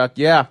anyway, Chuck,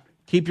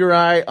 keep your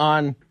eye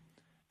on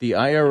the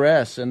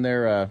IRS and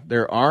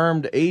their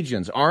armed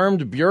agents,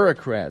 armed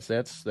bureaucrats.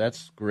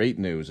 That's great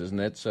news, isn't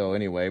it? So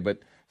anyway, but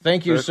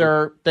thank you,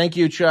 sir. Thank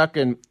you, Chuck,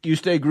 and you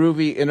stay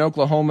groovy in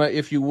Oklahoma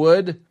if you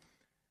would.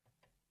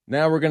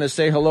 Now we're going to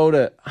say hello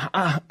to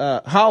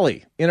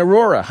Holly in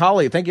Aurora.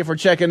 Holly, thank you for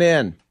checking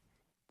in.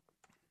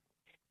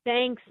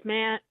 Thanks,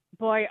 Matt.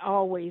 Boy,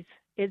 always.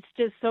 It's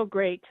just so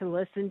great to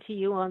listen to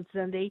you on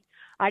Sunday.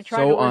 I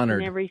try to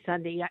listen every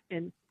Sunday,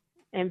 and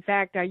in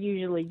fact, I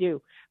usually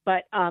do.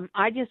 But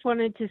I just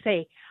wanted to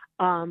say,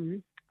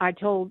 I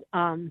told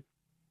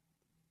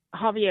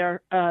Javier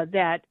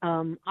that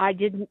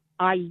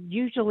I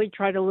usually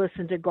try to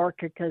listen to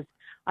Gorka because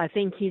I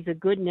think he's a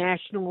good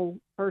national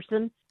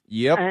person.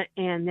 Yep.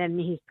 And then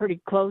he's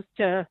pretty close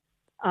to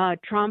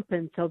Trump,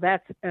 and so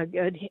that's a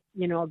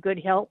good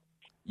help.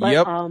 But,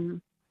 yep.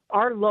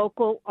 Our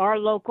local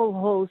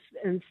hosts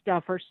and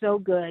stuff are so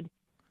good,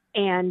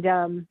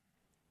 and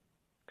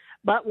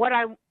but what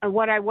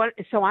I want.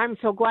 So I'm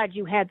so glad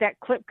you had that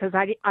clip because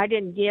I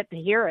didn't get to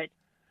hear it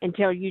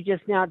until you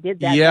just now did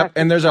that. Yep,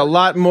 and there's a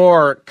lot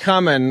more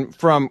coming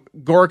from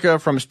Gorka,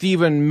 from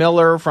Stephen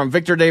Miller, from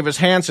Victor Davis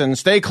Hanson.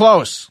 Stay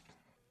close.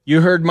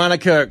 You heard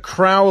Monica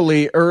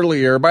Crowley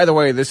earlier. By the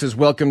way, this is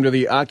Welcome to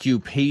the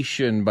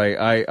Occupation by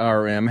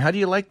IRM. How do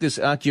you like this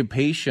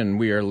occupation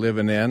we are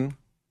living in?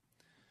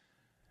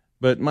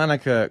 But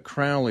Monica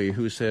Crowley,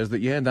 who says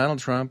that, Donald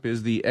Trump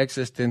is the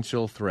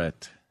existential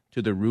threat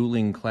to the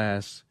ruling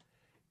class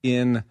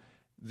in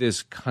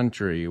this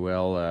country.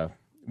 Well,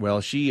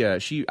 she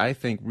I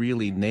think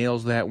really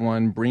nails that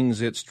one,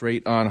 brings it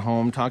straight on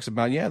home, talks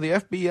about, the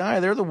FBI,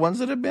 they're the ones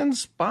that have been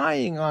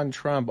spying on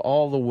Trump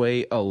all the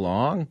way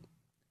along.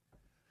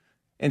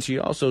 And she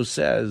also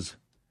says,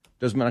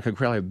 does Monica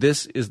Crowley,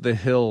 this is the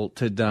hill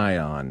to die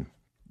on.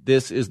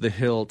 This is the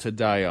hill to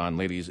die on,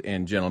 ladies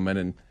and gentlemen.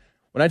 And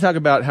when I talk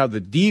about how the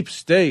deep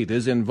state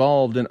is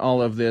involved in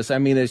all of this, I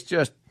mean, it's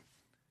just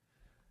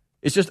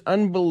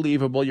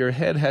unbelievable. Your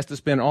head has to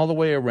spin all the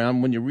way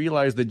around when you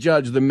realize the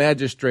judge, the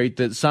magistrate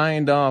that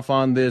signed off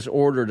on this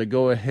order to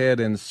go ahead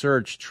and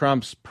search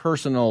Trump's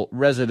personal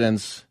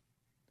residence,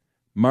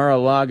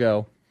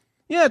 Mar-a-Lago.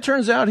 It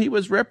turns out he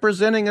was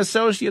representing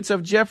associates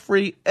of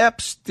Jeffrey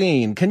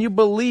Epstein. Can you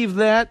believe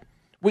that?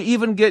 We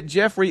even get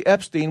Jeffrey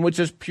Epstein, which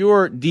is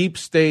pure deep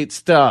state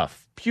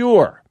stuff.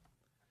 Pure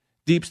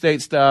deep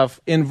state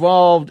stuff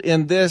involved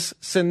in this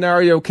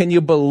scenario. Can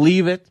you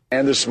believe it?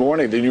 And this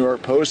morning, the New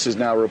York Post is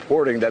now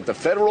reporting that the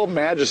federal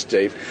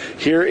magistrate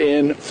here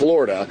in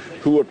Florida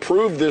who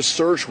approved this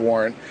search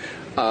warrant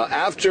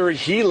after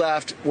he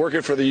left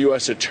working for the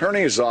U.S.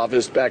 Attorney's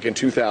Office back in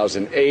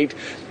 2008,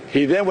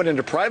 he then went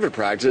into private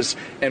practice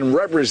and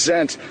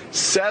represents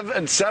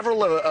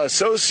several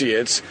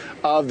associates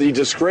of the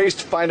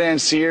disgraced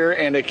financier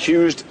and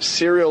accused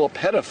serial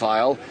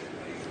pedophile,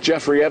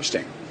 Jeffrey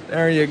Epstein.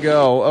 There you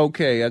go.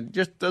 Okay, it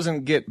just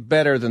doesn't get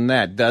better than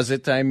that, does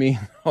it? I mean,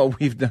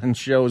 we've done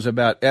shows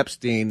about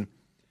Epstein.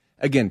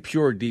 Again,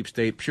 pure deep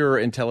state, pure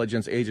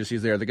intelligence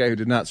agencies there. The guy who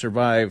did not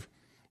survive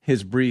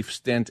his brief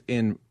stint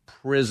in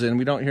prison.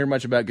 We don't hear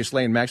much about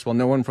Ghislaine Maxwell.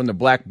 No one from the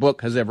Black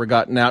Book has ever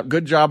gotten out.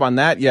 Good job on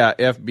that,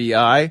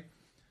 FBI.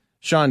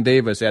 Sean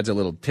Davis adds a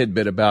little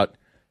tidbit about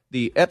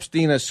the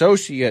Epstein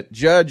associate,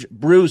 Judge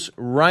Bruce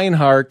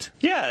Reinhart.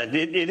 Yeah,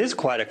 it is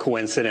quite a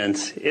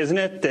coincidence, isn't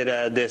it,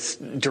 that this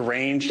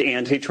deranged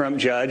anti-Trump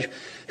judge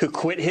who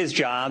quit his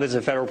job as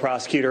a federal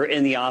prosecutor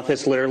in the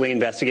office literally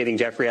investigating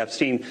Jeffrey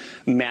Epstein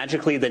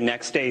magically the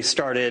next day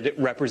started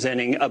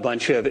representing a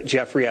bunch of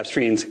Jeffrey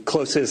Epstein's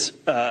closest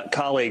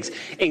colleagues,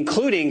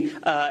 including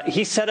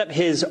he set up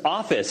his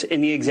office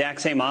in the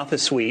exact same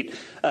office suite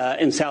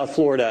in South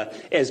Florida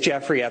as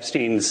Jeffrey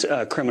Epstein's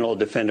criminal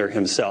defender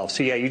himself.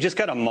 So, you just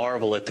got to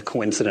marvel at the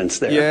coincidence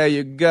there. Yeah,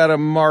 you got to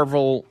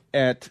marvel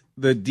at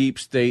the deep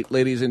state,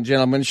 ladies and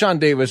gentlemen. Sean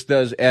Davis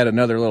does add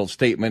another little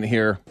statement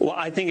here. Well,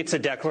 I think it's a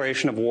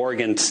declaration of war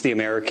against the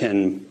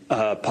American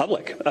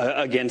public,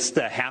 against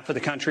the half of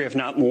the country, if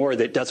not more,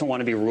 that doesn't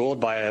want to be ruled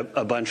by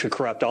a bunch of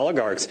corrupt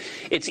oligarchs.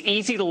 It's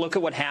easy to look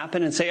at what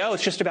happened and say, oh,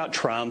 it's just about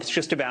Trump. It's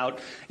just about,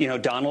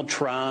 Donald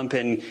Trump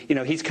and,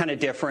 he's kind of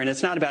different.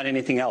 It's not about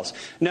anything else.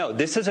 No,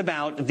 this is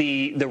about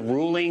the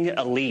ruling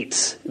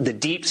elites, the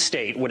deep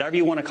state, whatever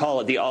you want to call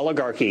it, the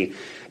oligarchy,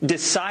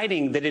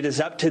 deciding that it is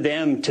up to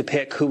them to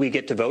pick who we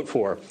get to vote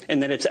for,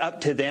 and that it's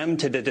up to them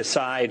to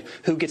decide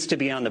who gets to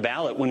be on the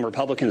ballot when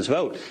Republicans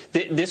vote.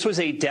 This was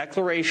a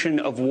declaration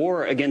of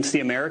war against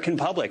the American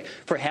public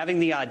for having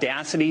the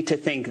audacity to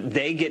think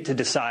they get to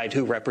decide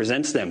who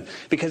represents them,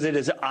 because it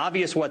is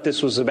obvious what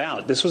this was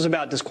about. This was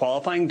about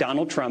disqualifying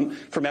Donald Trump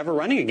from ever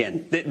running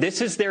again.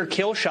 This is their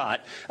kill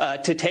shot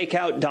to take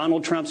out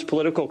Donald Trump's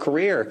political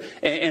career.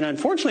 And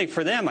unfortunately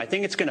for them, I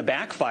think it's going to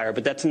backfire,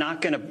 but it's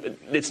not going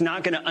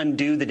to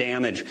undo the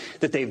damage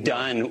that they've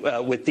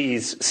done with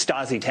these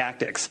Stasi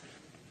tactics.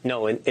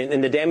 No,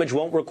 and the damage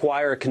won't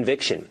require a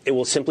conviction. It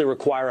will simply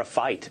require a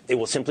fight. It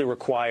will simply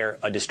require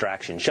a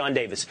distraction. Sean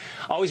Davis,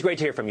 always great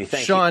to hear from you.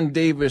 Thank you. Sean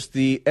Davis,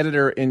 the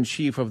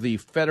editor-in-chief of the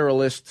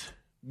Federalist,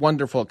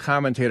 wonderful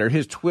commentator.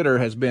 His Twitter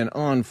has been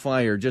on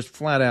fire, just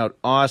flat out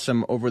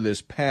awesome over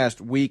this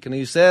past week. And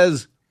he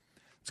says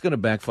it's going to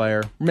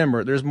backfire.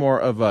 Remember, there's more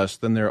of us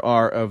than there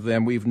are of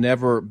them. We've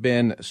never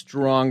been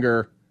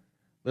stronger.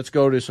 Let's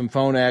go to some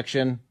phone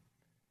action.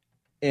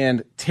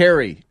 And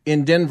Terry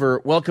in Denver,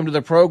 welcome to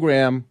the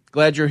program.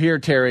 Glad you're here,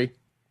 Terry.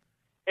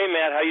 Hey,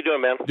 Matt. How you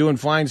doing, man? Doing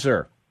fine,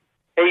 sir.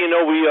 Hey,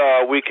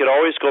 we could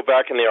always go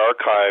back in the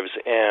archives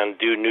and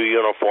do new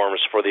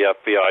uniforms for the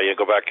FBI. You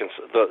go back and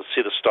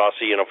see the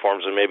Stasi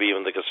uniforms and maybe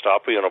even the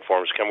Gestapo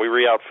uniforms. Can we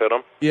re-outfit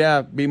them?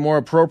 Yeah, be more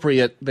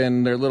appropriate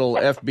than their little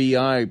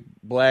FBI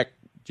black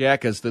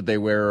jackets that they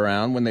wear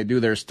around when they do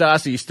their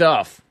Stasi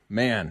stuff.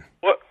 Man.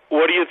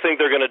 What do you you think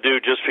they're going to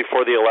do just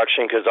before the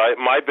election? Because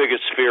my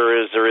biggest fear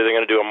is they're either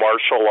going to do a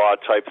martial law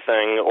type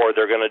thing, or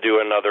they're going to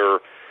do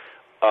another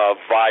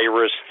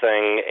virus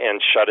thing and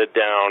shut it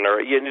down,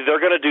 or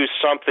they're going to do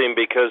something,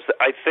 because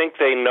I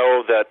think they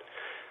know that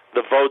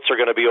the votes are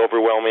going to be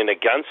overwhelming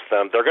against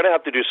them. They're going to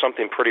have to do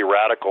something pretty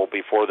radical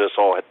before this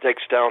all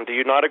takes down. Do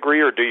you not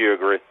agree, or do you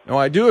agree? No,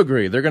 I do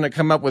agree. They're going to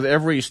come up with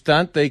every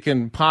stunt they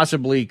can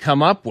possibly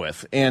come up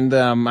with. And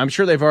I'm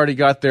sure they've already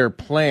got their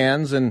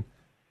plans. And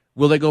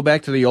will they go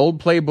back to the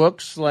old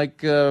playbooks,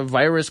 like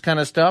virus kind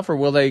of stuff, or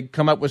will they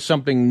come up with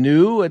something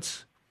new?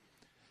 It's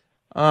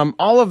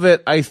all of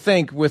it, I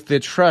think, with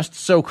the trust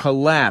so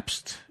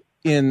collapsed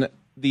in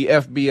the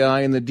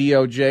FBI and the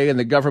DOJ and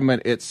the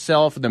government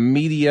itself, the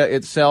media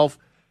itself,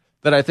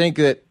 that I think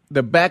that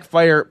the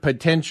backfire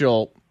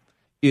potential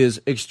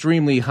is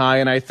extremely high,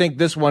 and I think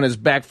this one is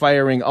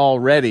backfiring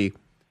already.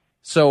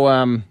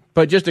 So,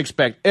 but just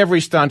expect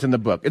every stunt in the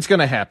book. It's going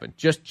to happen.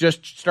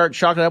 Just start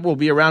chalking it up. We'll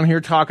be around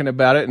here talking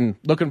about it and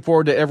looking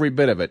forward to every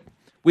bit of it.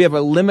 We have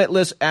a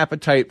limitless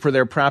appetite for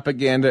their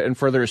propaganda and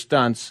for their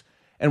stunts,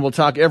 and we'll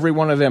talk every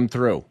one of them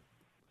through.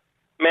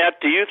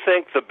 Matt, do you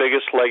think the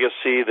biggest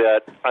legacy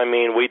that,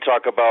 we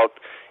talk about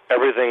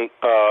everything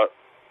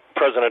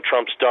President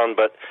Trump's done,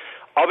 but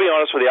I'll be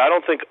honest with you, I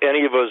don't think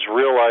any of us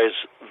realize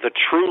the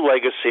true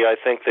legacy I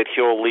think that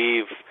he'll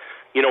leave,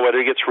 whether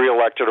he gets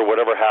reelected or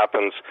whatever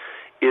happens,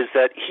 is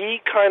that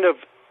he kind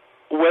of,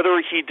 whether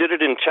he did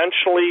it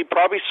intentionally,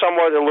 probably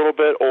somewhat a little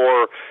bit,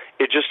 or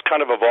it just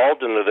kind of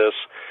evolved into this,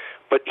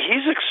 but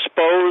he's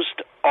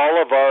exposed all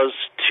of us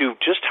to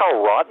just how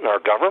rotten our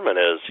government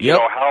is.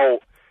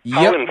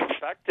 How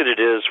infected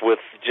it is with,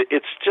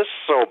 it's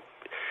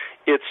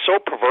so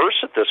perverse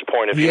at this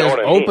point, if you know what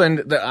I mean. He has opened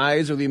the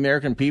eyes of the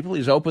American people.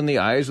 He's opened the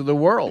eyes of the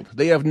world.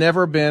 They have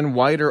never been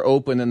wider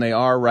open than they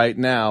are right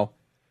now.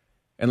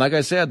 And like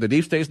I said, the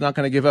deep state's not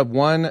going to give up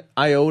one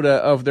iota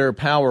of their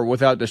power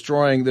without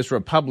destroying this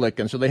republic.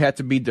 And so they have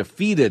to be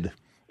defeated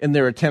in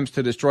their attempts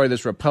to destroy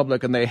this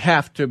republic, and they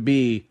have to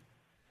be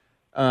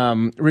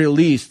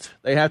released.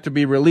 They have to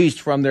be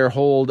released from their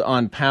hold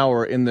on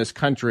power in this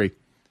country.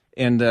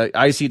 And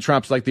I see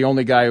Trump's like the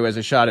only guy who has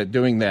a shot at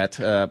doing that.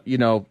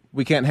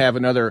 We can't have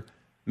another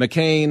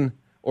McCain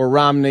or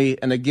Romney.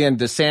 And again,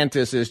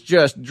 DeSantis is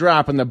just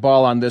dropping the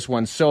ball on this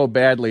one so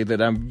badly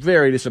that I'm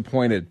very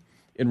disappointed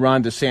in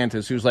Ron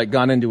DeSantis, who's like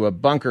gone into a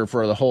bunker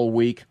for the whole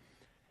week.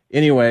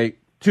 Anyway,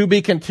 to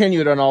be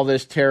continued on all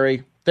this,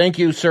 Terry. Thank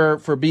you, sir,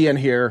 for being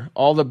here.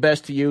 All the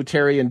best to you,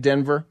 Terry in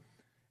Denver.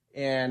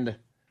 And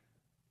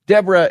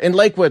Deborah in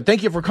Lakewood,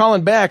 thank you for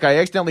calling back. I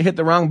accidentally hit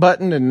the wrong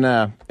button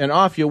and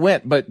off you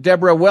went. But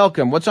Deborah,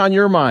 welcome. What's on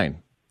your mind?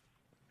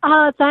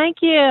 Thank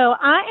you.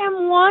 I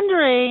am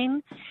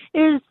wondering,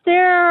 is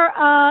there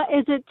a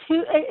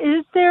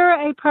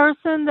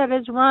person that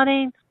is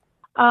running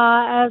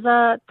as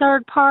a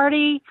third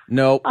party?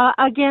 No.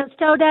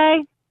 Against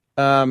O'Day?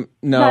 No.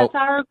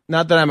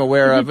 Not that I'm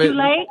aware of. Is it too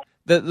late?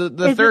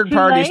 The third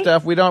party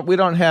stuff, we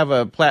don't have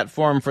a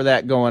platform for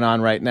that going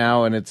on right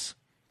now, and it's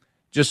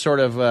just sort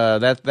of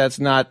that's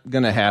not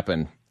going to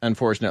happen,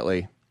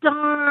 unfortunately.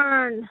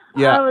 Darn.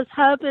 Yeah. I was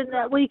hoping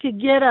that we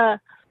could get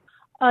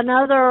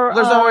another.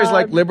 There's always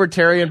like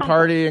Libertarian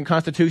Party and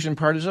Constitution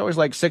Party. There's always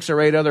like 6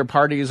 or 8 other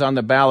parties on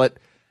the ballot,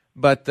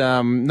 but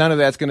none of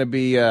that's going to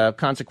be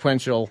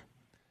consequential.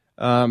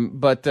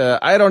 But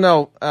I don't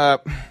know.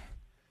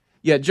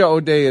 Yeah, Joe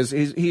O'Dea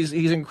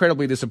he's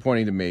incredibly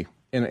disappointing to me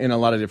in a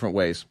lot of different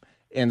ways.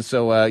 And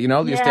so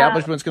the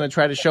establishment's going to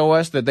try to show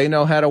us that they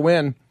know how to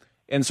win.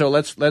 And so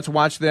let's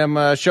watch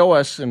them show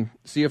us and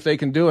see if they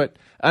can do it.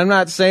 I'm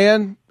not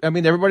saying,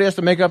 everybody has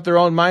to make up their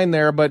own mind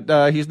there,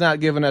 but he's not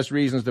giving us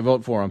reasons to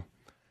vote for him.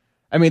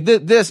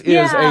 This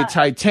is a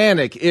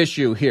titanic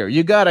issue here.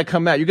 You got to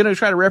come out. You're going to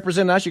try to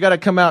represent us. You got to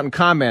come out and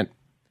comment.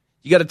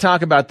 You got to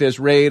talk about this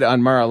raid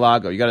on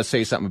Mar-a-Lago. You got to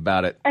say something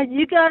about it. And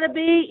you've got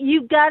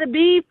to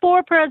be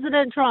for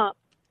President Trump,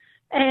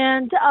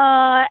 and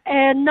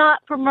not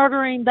for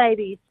murdering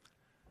babies.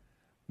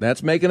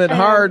 That's making it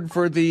hard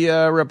for the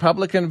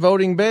Republican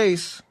voting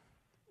base.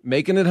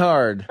 Making it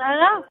hard. I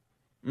know.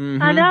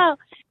 Mm-hmm. I know.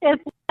 If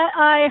what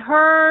I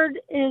heard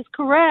is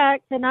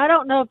correct, and I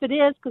don't know if it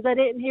is because I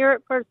didn't hear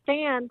it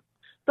firsthand,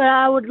 but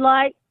I would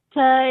like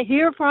to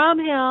hear from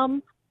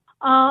him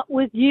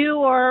with you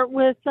or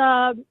with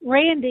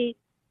Randy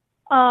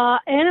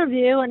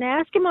interview and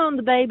ask him on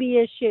the baby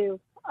issue.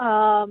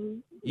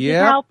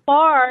 How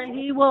far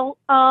he will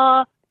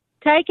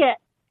take it,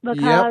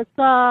 because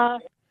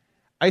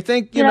I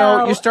think,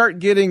 you start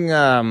getting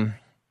a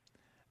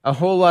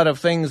whole lot of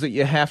things that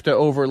you have to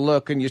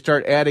overlook, and you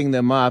start adding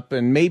them up,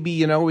 and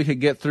maybe, we could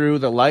get through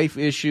the life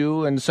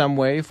issue in some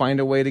way,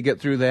 find a way to get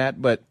through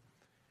that. But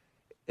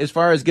as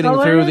far as getting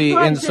through the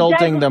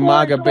insulting the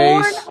MAGA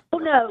base,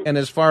 and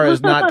as far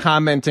as not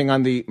commenting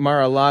on the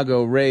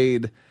Mar-a-Lago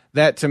raid,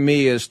 that to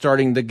me is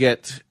starting to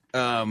get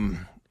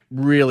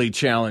really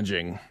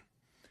challenging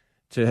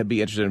to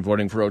be interested in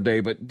voting for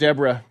O'Day. But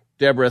Deborah,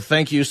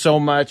 thank you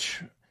so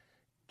much.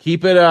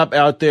 Keep it up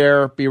out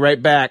there. Be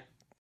right back.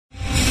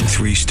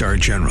 3-star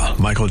general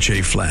Michael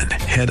J. Flynn,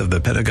 head of the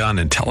Pentagon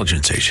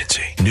Intelligence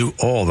Agency, knew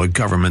all the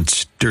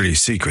government's dirty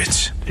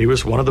secrets. He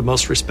was one of the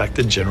most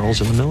respected generals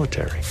in the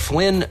military.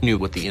 Flynn knew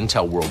what the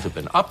intel world had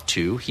been up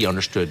to. He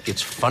understood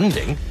its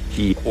funding.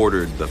 He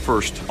ordered the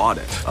first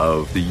audit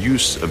of the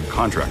use of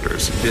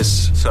contractors.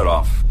 This set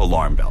off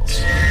alarm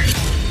bells.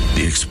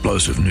 The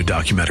explosive new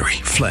documentary,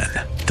 Flynn,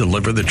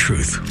 Deliver the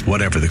Truth,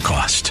 Whatever the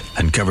Cost,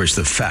 uncovers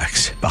the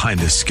facts behind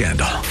this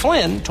scandal.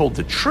 Flynn told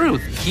the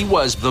truth. He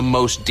was the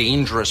most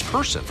dangerous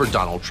person for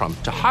Donald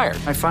Trump to hire.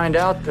 I find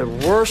out the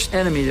worst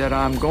enemy that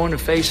I'm going to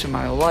face in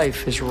my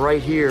life is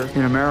right here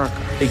in America.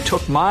 They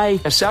took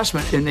my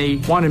assessment and they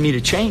wanted me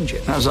to change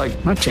it. And I was like,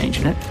 I'm not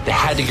changing it. They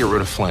had to get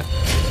rid of Flynn.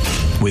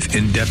 With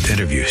in-depth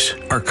interviews,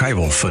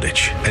 archival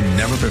footage, and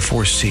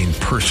never-before-seen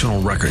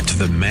personal records of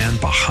the man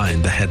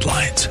behind the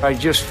headlines. I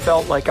just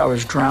felt like I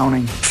was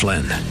drowning.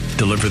 Flynn,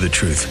 Deliver the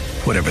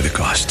Truth, Whatever the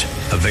Cost.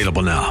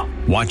 Available now.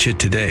 Watch it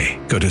today.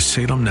 Go to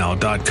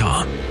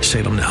salemnow.com.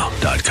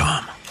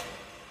 salemnow.com.